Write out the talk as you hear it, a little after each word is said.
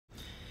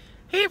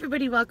Hey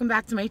everybody, welcome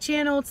back to my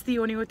channel. It's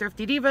Theoni with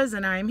Thrifty Divas,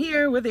 and I'm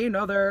here with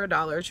another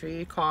Dollar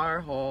Tree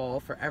car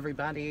haul for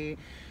everybody.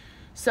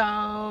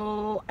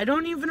 So I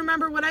don't even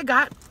remember what I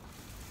got,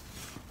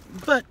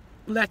 but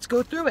let's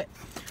go through it.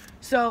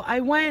 So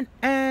I went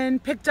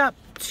and picked up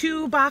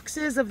 2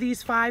 boxes of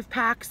these 5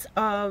 packs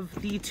of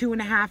the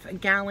 2.5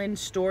 gallon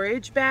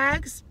storage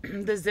bags,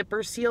 the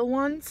zipper seal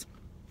ones.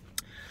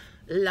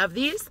 Love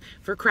these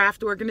for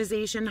craft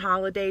organization,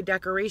 holiday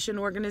decoration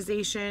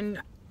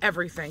organization,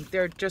 everything.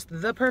 They're just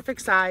the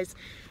perfect size.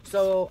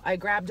 So I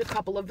grabbed a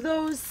couple of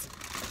those.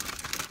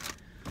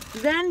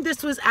 Then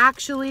this was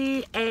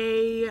actually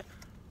a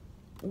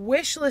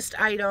wish list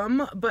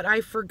item, but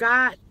I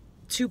forgot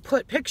to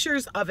put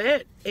pictures of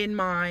it in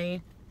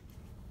my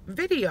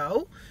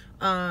video.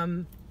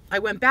 I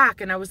went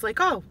back and I was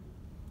like, oh,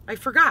 I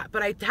forgot,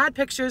 but I had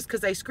pictures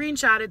because I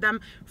screenshotted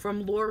them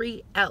from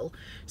Lori L.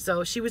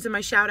 So she was in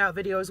my shout out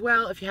video as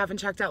well. If you haven't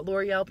checked out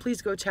Lori L,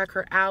 please go check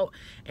her out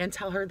and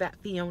tell her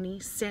that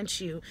Theoni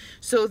sent you.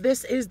 So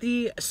this is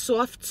the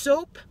soft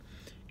soap.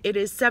 It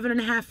is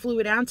 7.5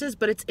 fluid ounces,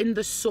 but it's in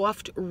the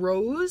soft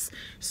rose.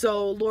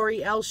 So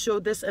Lori L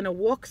showed this in a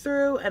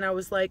walkthrough, and I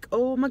was like,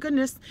 oh my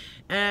goodness.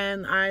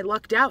 And I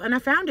lucked out and I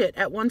found it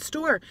at one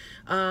store.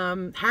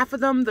 Half of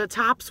them, the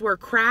tops were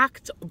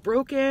cracked,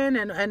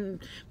 broken,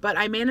 but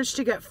I managed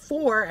to get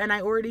 4, and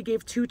I already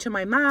gave 2 to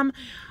my mom.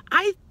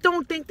 I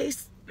don't think they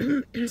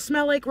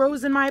smell like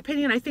rose, in my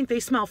opinion. I think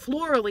they smell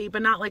florally,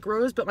 but not like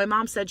rose. But my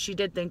mom said she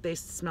did think they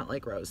smelled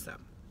like rose, so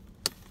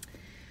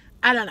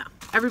I don't know.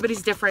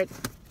 Everybody's different.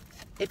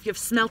 If you've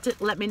smelt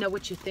it, let me know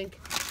what you think.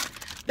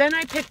 Then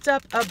I picked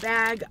up a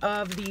bag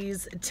of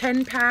these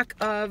 10-pack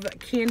of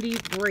candy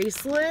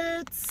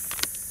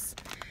bracelets.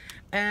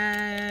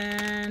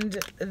 And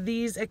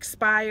these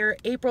expire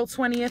April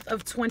 20th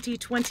of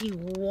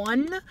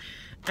 2021.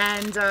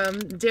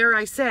 And dare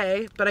I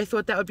say, but I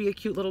thought that would be a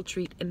cute little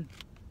treat in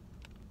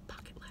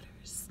pocket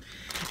letters.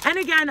 And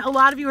again, a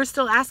lot of you are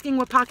still asking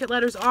what pocket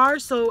letters are.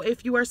 So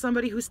if you are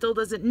somebody who still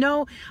doesn't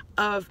know,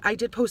 I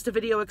did post a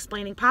video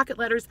explaining pocket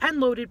letters and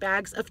loaded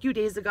bags a few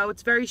days ago.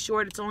 It's very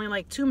short. It's only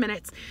like 2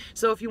 minutes.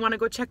 So if you want to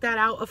go check that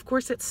out, of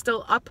course it's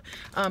still up,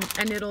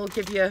 and it'll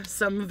give you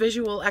some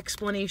visual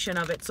explanation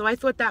of it. So I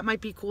thought that might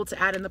be cool to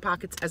add in the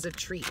pockets as a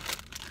treat.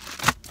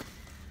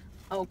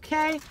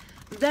 Okay.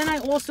 Then I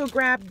also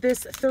grabbed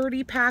this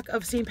 30-pack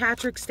of St.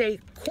 Patrick's Day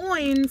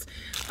coins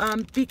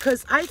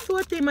because I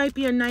thought they might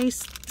be a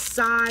nice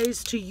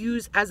size to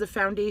use as a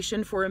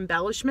foundation for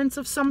embellishments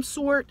of some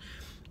sort,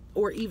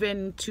 or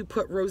even to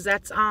put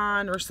rosettes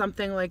on or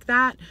something like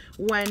that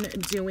when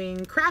doing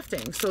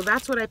crafting. So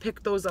that's what I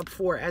picked those up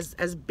for,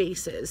 as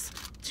bases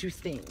to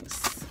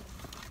things.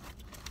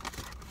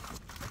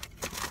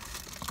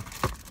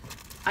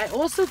 I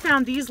also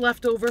found these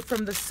left over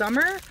from the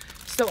summer,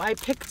 so I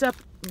picked up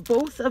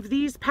both of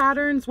these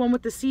patterns, one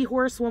with the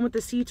seahorse, one with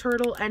the sea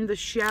turtle, and the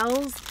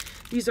shells.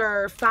 These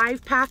are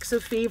 5 packs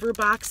of favor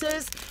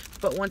boxes,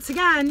 but once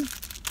again,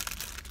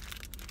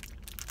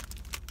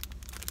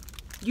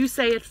 you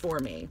say it for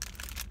me.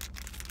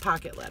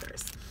 Pocket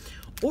letters.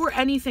 Or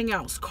anything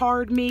else,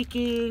 card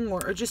making,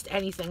 or just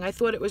anything. I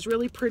thought it was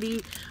really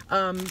pretty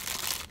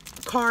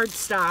card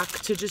stock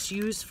to just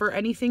use for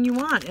anything you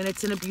want, and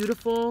it's in a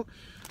beautiful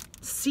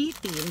sea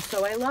theme,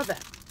 so I love it.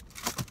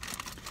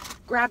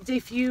 Grabbed a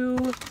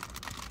few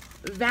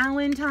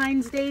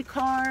Valentine's Day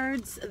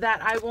cards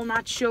that I will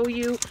not show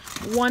you.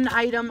 One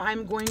item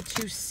I'm going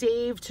to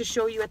save to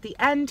show you at the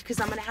end because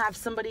I'm going to have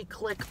somebody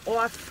click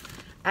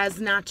off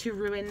as not to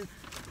ruin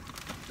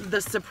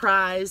the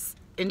surprise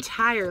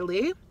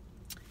entirely.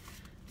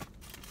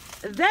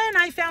 Then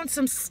I found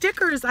some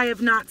stickers I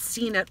have not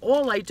seen at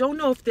all. I don't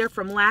know if they're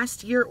from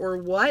last year or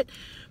what,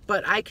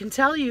 but I can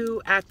tell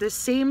you at this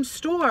same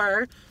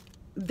store,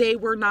 they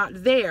were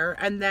not there,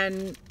 and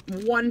then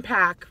 1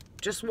 pack,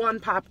 just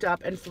 1 popped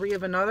up and 3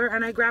 of another,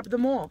 and I grabbed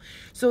them all.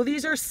 So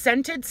these are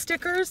scented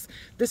stickers.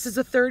 This is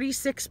a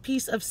 36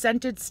 piece of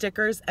scented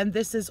stickers, and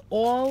this is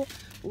all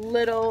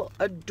little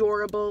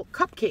adorable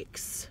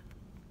cupcakes.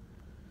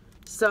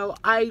 So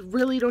I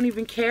really don't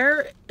even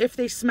care if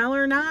they smell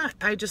or not.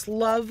 I just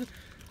love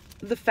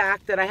the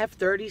fact that I have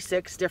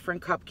 36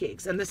 different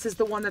cupcakes, and this is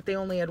the one that they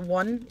only had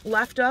 1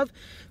 left of.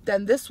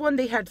 Then this one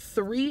they had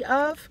 3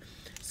 of.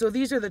 So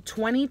these are the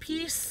 20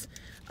 piece,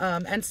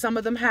 and some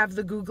of them have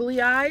the googly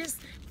eyes,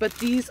 but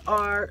these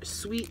are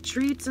sweet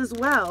treats as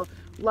well.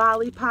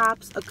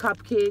 Lollipops, a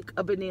cupcake,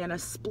 a banana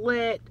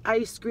split,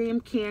 ice cream,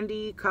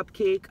 candy,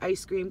 cupcake,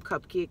 ice cream,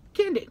 cupcake,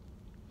 candy.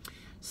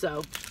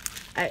 So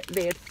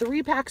they had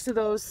 3 packs of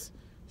those,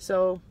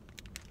 so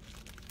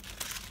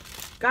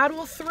got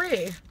all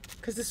 3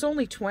 because it's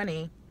only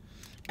 20.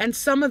 And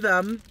some of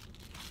them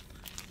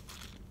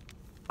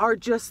are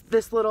just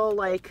this little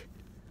like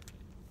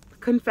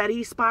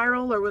confetti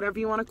spiral or whatever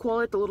you want to call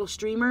it, the little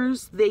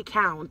streamers, they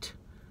count.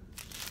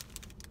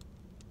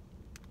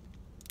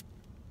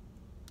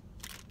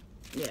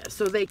 Yeah,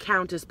 so they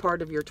count as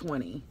part of your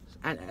 20,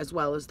 and as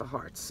well as the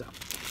hearts. So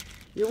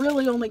you're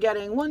really only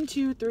getting 1,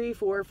 2, 3,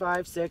 4,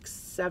 5, 6,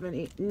 7,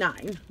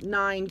 8,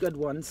 9 good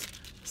ones.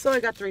 So I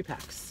got 3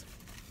 packs.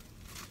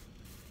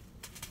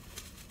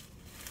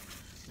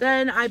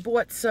 Then I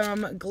bought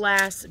some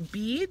glass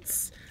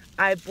beads.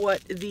 I bought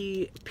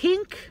the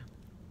pink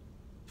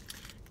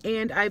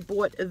and I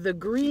bought the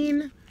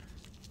green.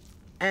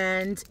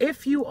 And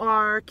if you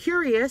are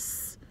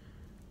curious,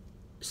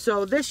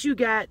 so this you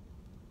get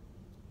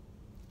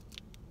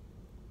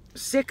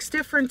 6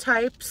 different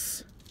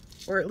types,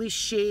 or at least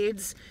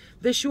shades.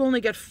 This you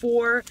only get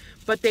 4,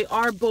 but they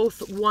are both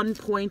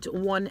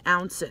 1.1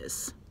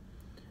 ounces.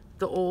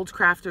 The old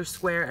crafter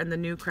square and the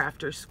new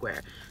crafter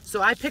square.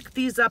 So I picked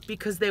these up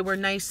because they were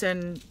nice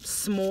and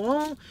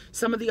small.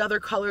 Some of the other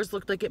colors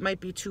looked like it might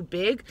be too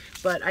big,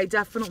 but I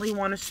definitely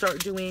want to start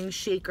doing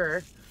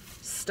shaker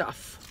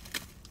stuff.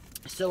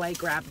 So I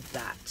grabbed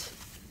that.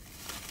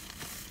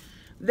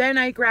 Then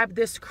I grabbed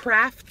this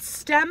craft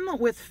stem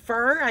with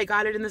fur. I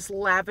got it in this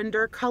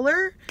lavender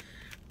color.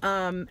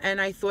 And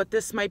I thought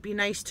this might be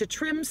nice to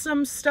trim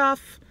some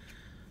stuff,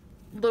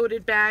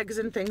 loaded bags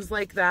and things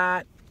like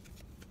that,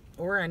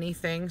 or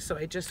anything. So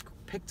I just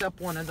picked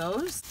up one of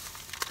those.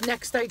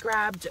 Next, I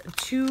grabbed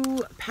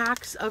 2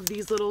 packs of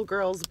these little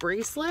girls'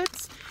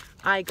 bracelets.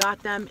 I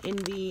got them in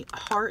the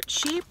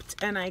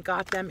heart-shaped and I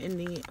got them in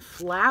the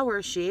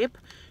flower shape.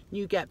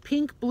 You get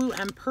pink, blue,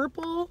 and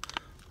purple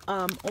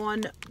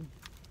on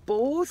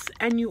both,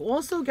 and you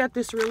also get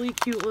this really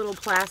cute little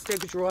plastic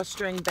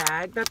drawstring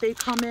bag that they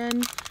come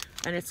in,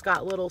 and it's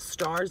got little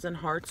stars and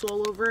hearts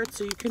all over it,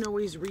 so you can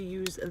always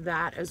reuse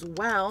that as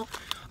well.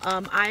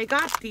 I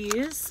got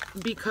these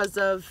because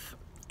of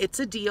It's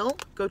a Deal.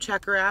 Go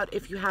check her out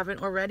if you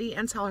haven't already,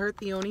 and tell her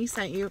Theoni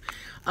sent you.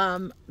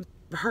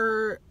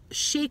 Her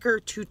shaker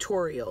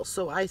tutorial,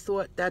 so I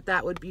thought that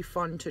that would be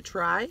fun to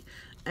try,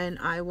 and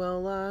I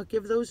will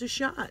give those a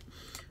shot.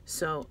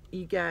 So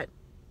you get,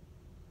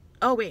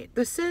 oh wait,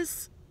 this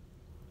is,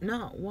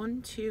 no,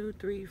 1, 2,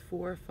 3,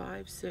 4,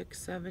 5,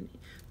 6, 7,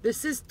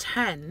 this is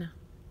 10.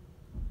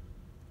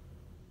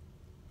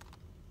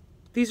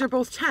 These are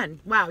both 10.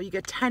 Wow, you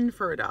get 10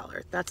 for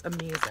 $1. That's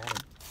amazing.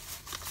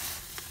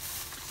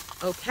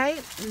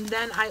 Okay, and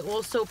then I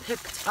also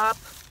picked up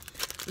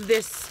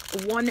this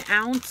 1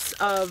 ounce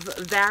of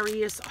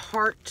various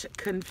heart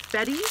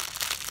confetti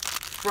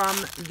from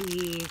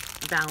the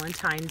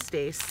Valentine's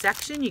Day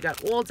section. You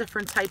got all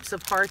different types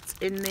of hearts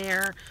in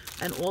there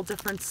and all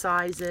different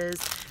sizes.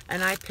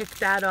 And I picked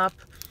that up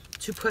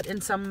to put in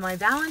some of my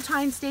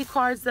Valentine's Day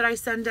cards that I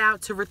send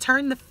out, to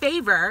return the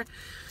favor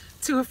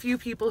to a few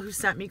people who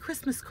sent me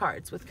Christmas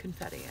cards with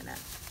confetti in it.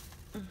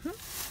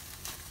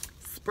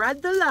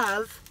 Spread the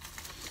love.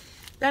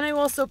 Then I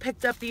also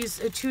picked up these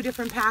 2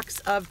 different packs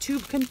of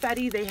tube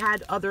confetti. They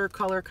had other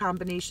color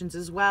combinations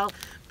as well,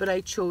 but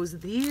I chose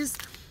these.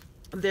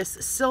 This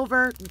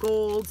silver,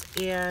 gold,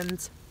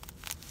 and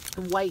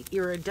white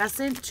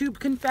iridescent tube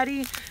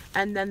confetti,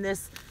 and then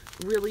this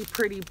really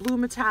pretty blue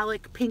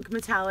metallic, pink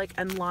metallic,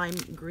 and lime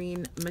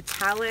green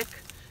metallic,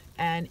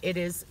 and it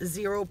is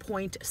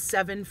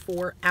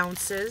 0.74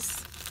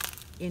 ounces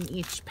in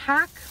each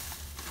pack.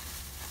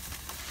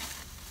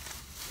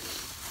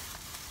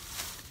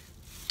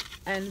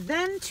 And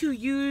then to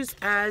use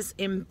as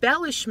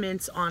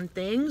embellishments on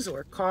things,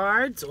 or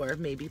cards, or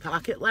maybe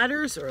pocket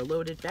letters, or a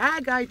loaded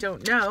bag, I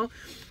don't know,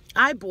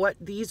 I bought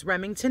these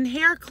Remington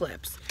hair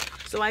clips.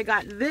 So I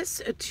got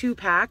this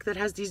 2-pack that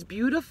has these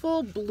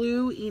beautiful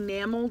blue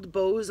enameled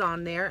bows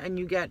on there, and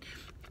you get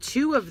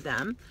 2 of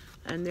them,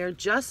 and they're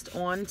just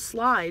on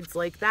slides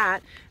like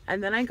that.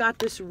 And then I got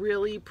this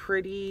really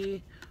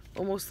pretty,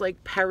 almost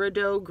like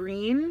peridot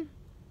green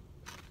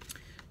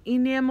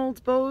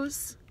enameled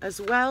bows as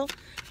well.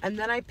 And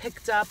then I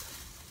picked up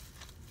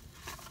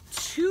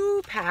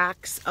 2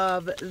 packs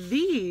of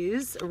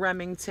these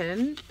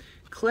Remington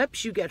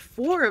clips. You get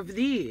 4 of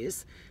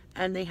these,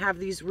 and they have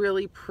these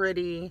really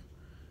pretty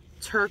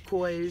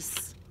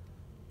turquoise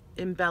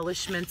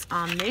embellishments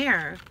on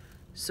there.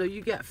 So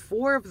you get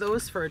 4 of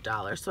those for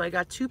 $1. So I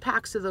got 2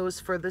 packs of those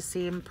for the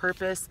same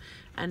purpose.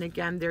 And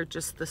again, they're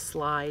just the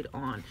slide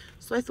on.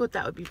 So I thought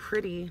that would be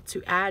pretty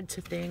to add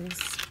to things.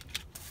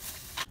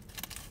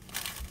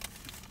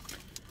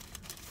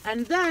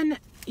 And then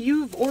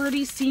you've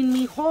already seen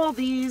me haul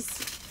these,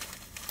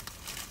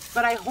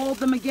 but I hauled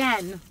them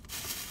again.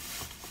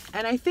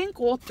 And I think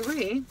all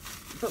 3,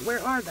 but where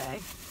are they?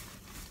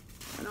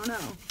 I don't know.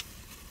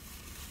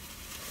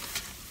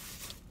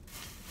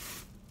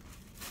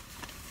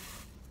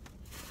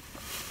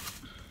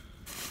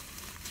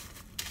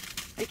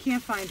 I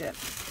can't find it.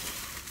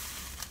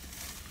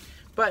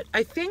 But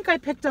I think I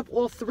picked up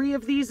all 3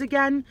 of these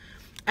again.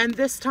 And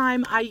this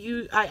time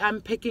I'm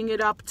picking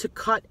it up to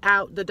cut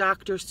out the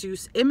Dr.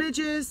 Seuss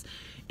images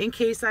in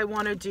case I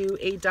want to do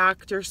a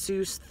Dr.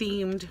 Seuss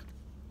themed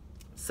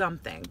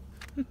something.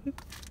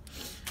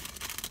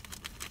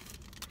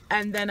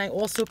 And then I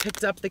also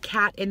picked up the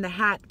Cat in the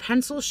Hat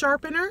pencil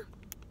sharpener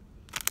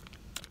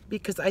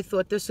because I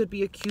thought this would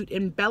be a cute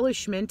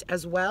embellishment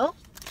as well.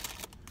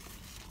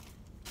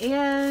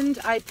 And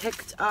I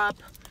picked up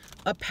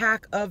a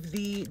pack of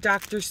the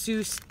Dr.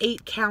 Seuss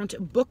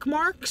 8-count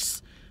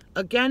bookmarks,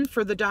 again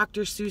for the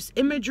Dr. Seuss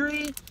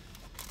imagery,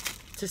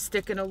 to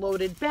stick in a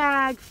loaded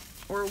bag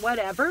or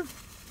whatever.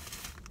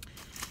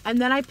 And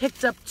then I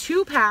picked up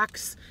 2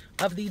 packs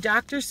of the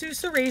Dr.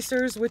 Seuss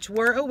erasers, which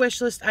were a wish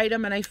list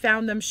item, and I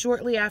found them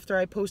shortly after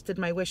I posted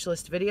my wish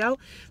list video.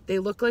 They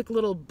look like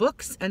little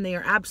books, and they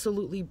are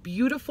absolutely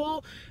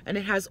beautiful, and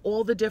it has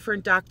all the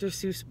different Dr.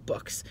 Seuss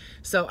books.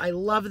 So I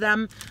love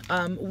them.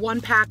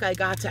 1 pack I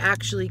got to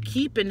actually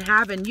keep and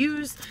have and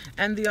use,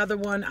 and the other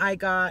one I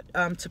got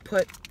to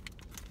put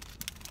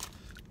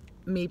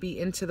maybe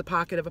into the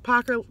pocket of a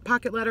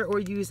pocket letter or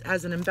use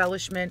as an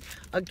embellishment,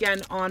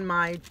 again, on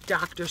my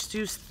Dr.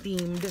 Seuss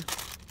themed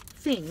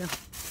thing.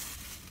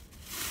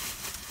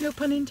 No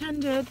pun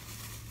intended.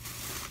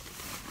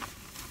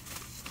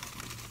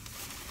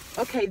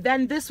 Okay,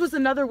 then this was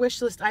another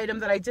wish list item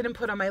that I didn't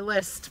put on my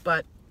list,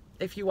 but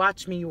if you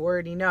watch me, you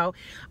already know.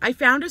 I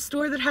found a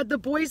store that had the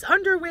boys'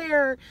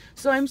 underwear,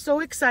 so I'm so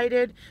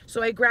excited.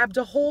 So I grabbed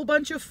a whole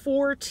bunch of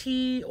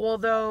 4T,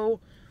 although,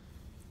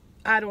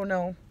 I don't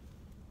know.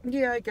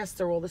 Yeah, I guess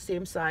they're all the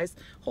same size.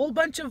 Whole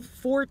bunch of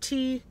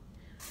 4T.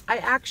 I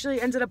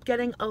actually ended up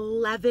getting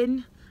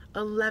 11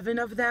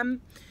 of them.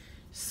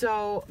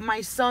 So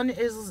my son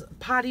is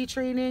potty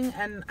training,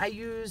 and I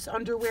use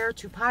underwear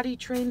to potty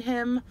train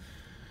him.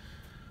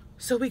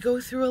 So we go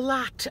through a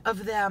lot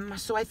of them.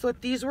 So I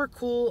thought these were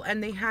cool,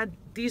 and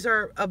these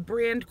are a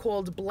brand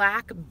called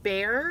Black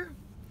Bear,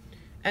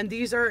 and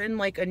these are in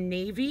like a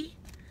navy.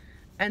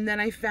 And then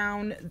I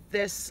found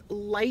this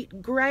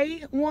light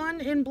gray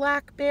one in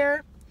Black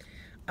Bear.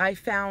 I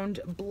found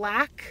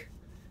black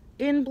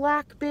in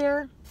Black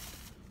Bear.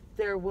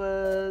 There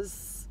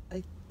was,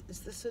 is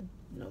this a,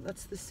 no,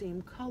 that's the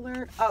same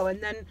color. Oh,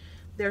 and then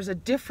there's a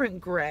different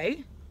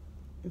gray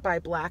by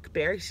Black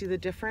Bear. You see the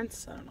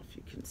difference? I don't know if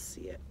you can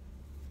see it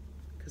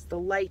because the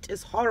light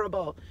is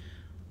horrible.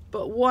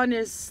 But one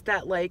is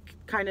that like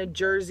kind of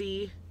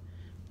jersey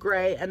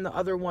gray, and the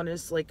other one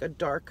is like a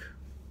dark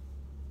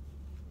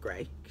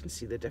gray. You can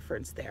see the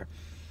difference there.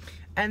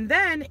 And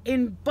then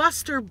in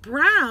Buster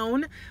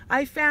Brown,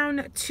 I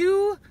found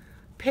 2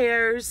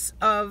 pairs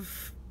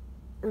of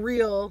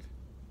real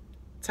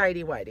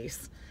tidy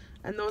whities.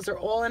 And those are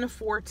all in a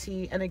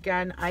 4T. And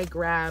again, I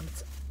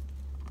grabbed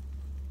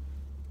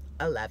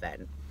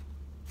 11.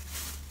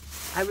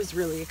 I was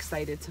really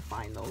excited to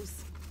find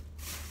those.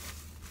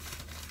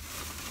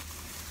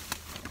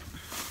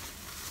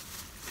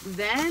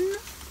 Then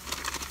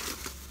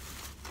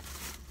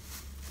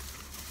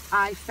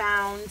I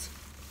found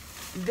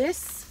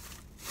this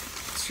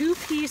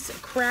 2-piece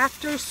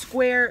Crafter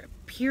Square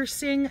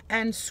piercing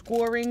and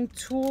scoring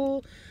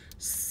tool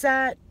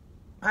set.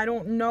 I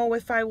don't know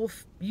if I will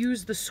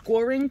use the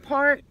scoring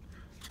part,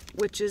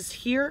 which is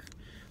here,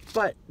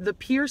 but the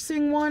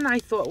piercing one I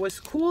thought was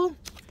cool.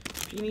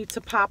 If you need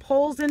to pop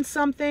holes in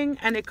something,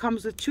 and it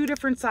comes with 2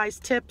 different size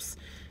tips.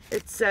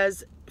 It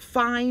says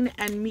fine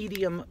and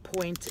medium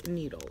point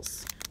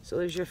needles. So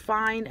there's your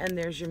fine and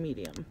there's your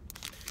medium.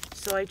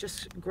 So I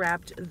just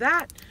grabbed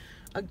that.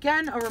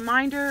 Again, a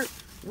reminder,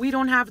 we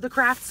don't have the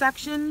craft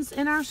sections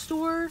in our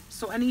store,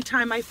 so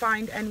anytime I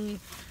find any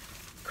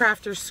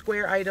Crafter's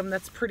Square item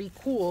that's pretty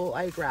cool,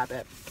 I grab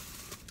it.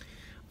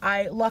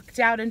 I lucked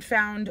out and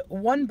found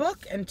 1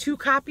 book and 2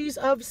 copies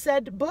of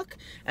said book,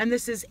 and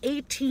this is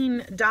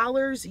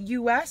 $18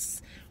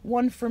 US.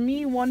 1 for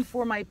me, 1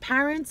 for my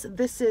parents.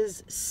 This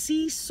is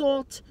Sea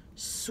Salt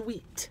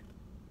Sweet.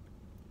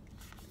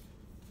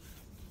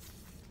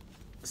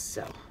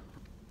 So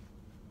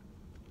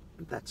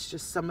that's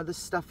just some of the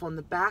stuff on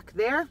the back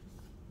there.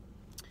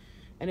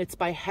 And it's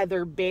by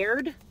Heather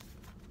Baird.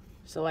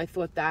 So I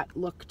thought that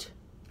looked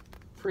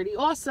pretty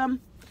awesome.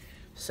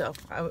 So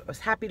I was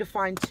happy to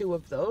find 2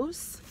 of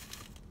those.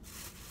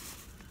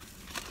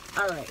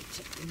 All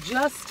right,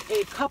 just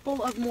a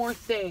couple of more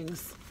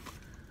things.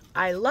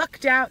 I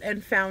lucked out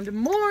and found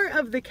more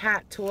of the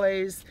cat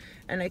toys,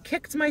 and I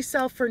kicked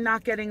myself for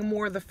not getting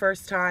more the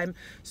first time.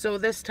 So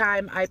this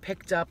time I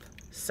picked up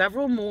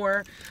several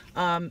more,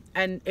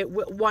 and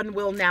one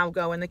will now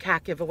go in the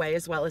cat giveaway,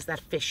 as well as that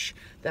fish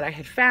that I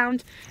had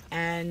found.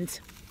 And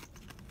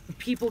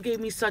people gave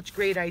me such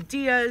great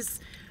ideas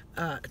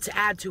to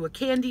add to a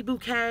candy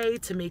bouquet,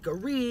 to make a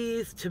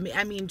wreath,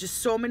 I mean, just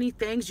so many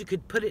things. You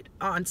could put it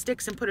on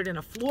sticks and put it in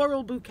a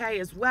floral bouquet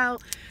as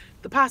well.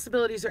 The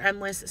possibilities are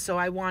endless, so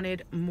I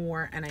wanted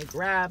more, and I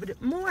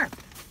grabbed more.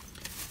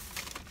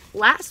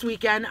 Last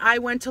weekend, I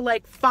went to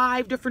like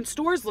 5 different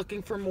stores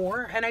looking for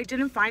more, and I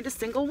didn't find a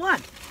single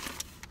one.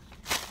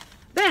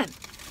 Then,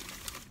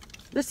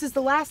 this is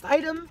the last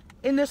item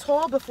in this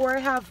haul before I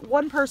have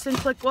one person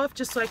click off,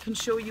 just so I can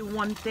show you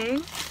one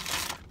thing.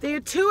 They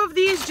had 2 of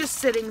these just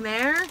sitting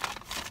there.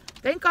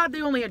 Thank God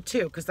they only had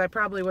 2, because I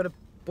probably would have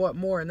bought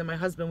more, and then my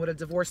husband would have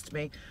divorced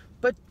me.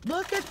 But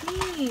look at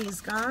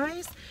these,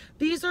 guys.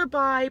 These are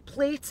by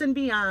Plates and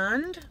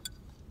Beyond.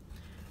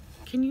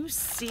 Can you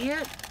see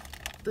it?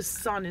 The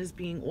sun is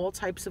being all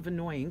types of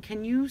annoying.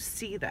 Can you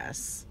see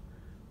this?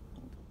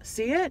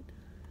 See it?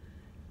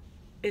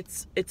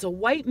 It's a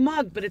white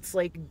mug, but it's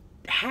like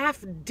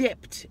half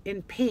dipped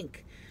in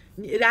pink.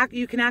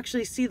 You can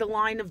actually see the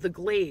line of the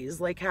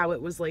glaze, like how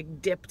it was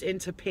like dipped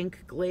into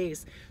pink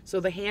glaze. So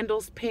the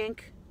handle's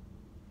pink.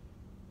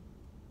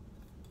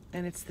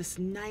 And it's this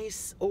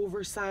nice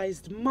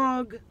oversized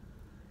mug.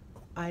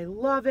 I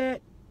love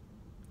it.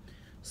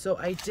 So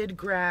I did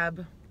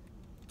grab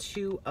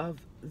 2 of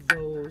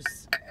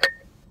those.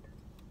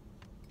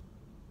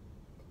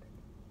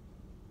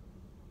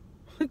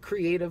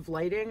 Creative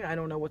lighting. I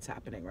don't know what's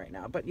happening right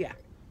now, but yeah.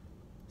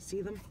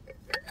 See them?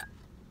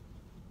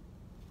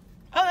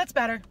 Oh, that's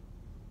better.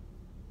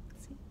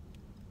 See?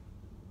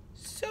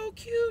 So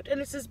cute.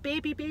 And it says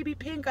baby, baby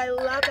pink. I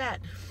love it.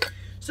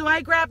 So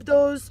I grabbed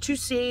those to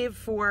save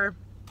for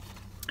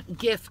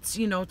gifts,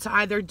 you know, to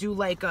either do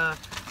like a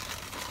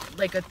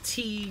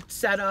tea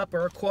setup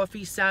or a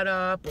coffee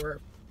setup or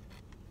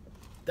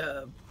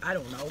I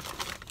don't know,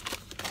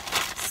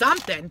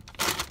 something.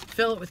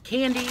 Fill it with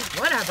candy,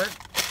 whatever.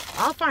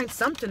 I'll find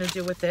something to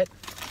do with it.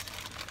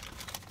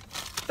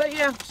 But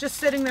yeah, it's just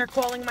sitting there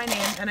calling my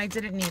name and I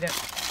didn't need it.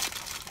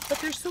 But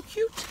they're so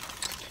cute.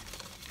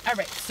 All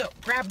right, so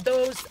grab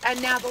those.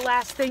 And now the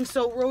last thing.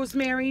 So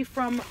Rosemary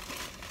from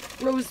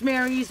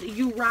Rosemary's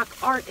You Rock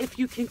Art. If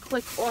you can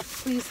click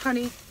off, please,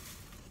 honey.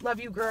 Love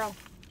you, girl.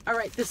 All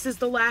right, this is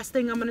the last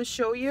thing I'm going to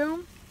show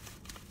you.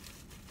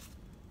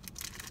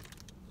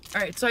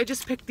 All right, so I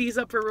just picked these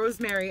up for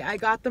Rosemary. I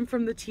got them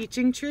from the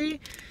Teaching Tree.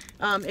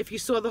 If you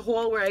saw the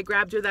haul where I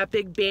grabbed her that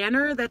big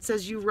banner that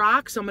says You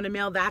Rock, so I'm going to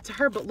mail that to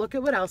her. But look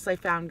at what else I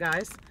found,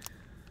 guys.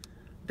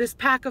 This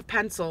pack of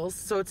pencils.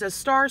 So it says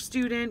Star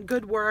Student,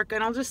 Good Work,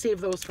 and I'll just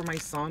save those for my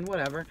son,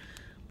 whatever.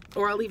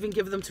 Or I'll even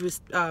give them to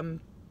his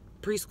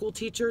preschool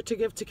teacher to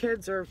give to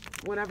kids or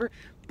whatever.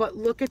 But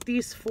look at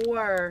these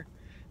 4.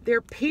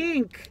 They're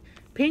pink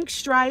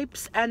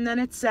stripes, and then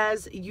it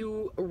says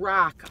You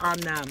Rock on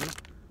them.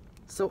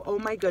 So, oh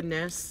my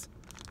goodness,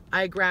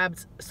 I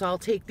grabbed, so I'll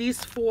take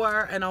these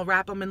 4 and I'll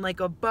wrap them in like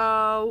a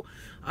bow,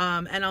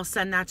 and I'll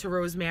send that to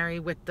Rosemary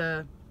with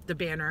the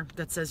banner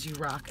that says You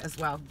Rock as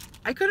well.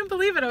 I couldn't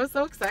believe it. I was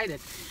so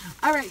excited.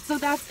 All right, so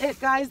that's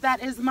it, guys.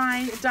 That is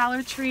my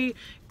Dollar Tree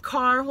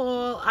car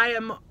haul. I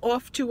am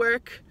off to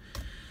work.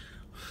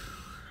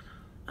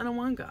 I don't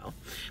want to go,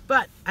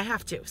 but I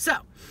have to. So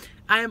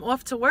I am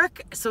off to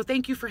work. So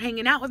thank you for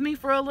hanging out with me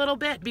for a little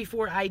bit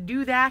before I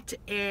do that.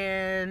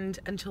 And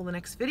until the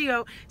next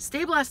video,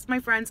 stay blessed, my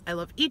friends. I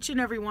love each and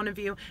every one of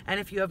you. And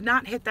if you have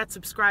not hit that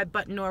subscribe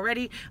button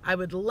already, I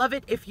would love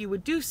it if you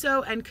would do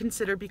so and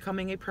consider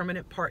becoming a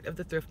permanent part of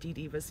the Thrifty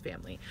Divas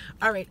family.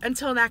 All right,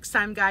 until next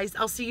time, guys,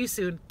 I'll see you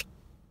soon.